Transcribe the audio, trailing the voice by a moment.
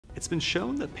It's been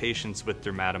shown that patients with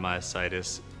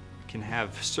dermatomyositis can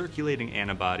have circulating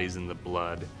antibodies in the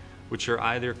blood, which are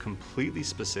either completely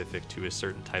specific to a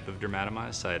certain type of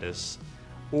dermatomyositis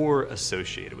or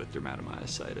associated with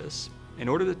dermatomyositis. In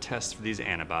order to test for these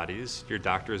antibodies, your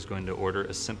doctor is going to order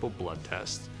a simple blood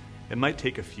test. It might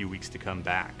take a few weeks to come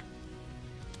back.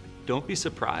 Don't be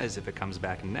surprised if it comes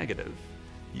back negative.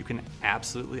 You can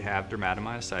absolutely have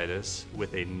dermatomyositis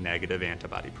with a negative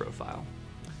antibody profile.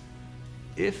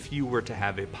 If you were to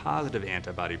have a positive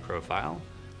antibody profile,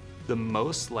 the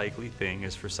most likely thing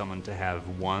is for someone to have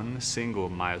one single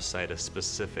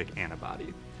myositis-specific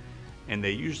antibody, and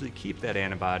they usually keep that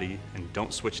antibody and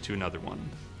don't switch to another one.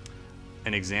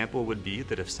 An example would be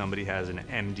that if somebody has an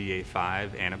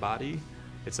MDA5 antibody,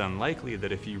 it's unlikely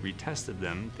that if you retested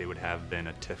them, they would have then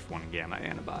a TIF1 gamma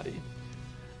antibody.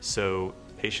 So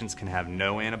patients can have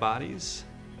no antibodies,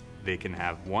 they can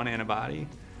have one antibody,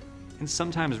 and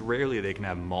sometimes rarely they can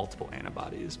have multiple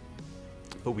antibodies,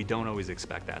 but we don't always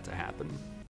expect that to happen.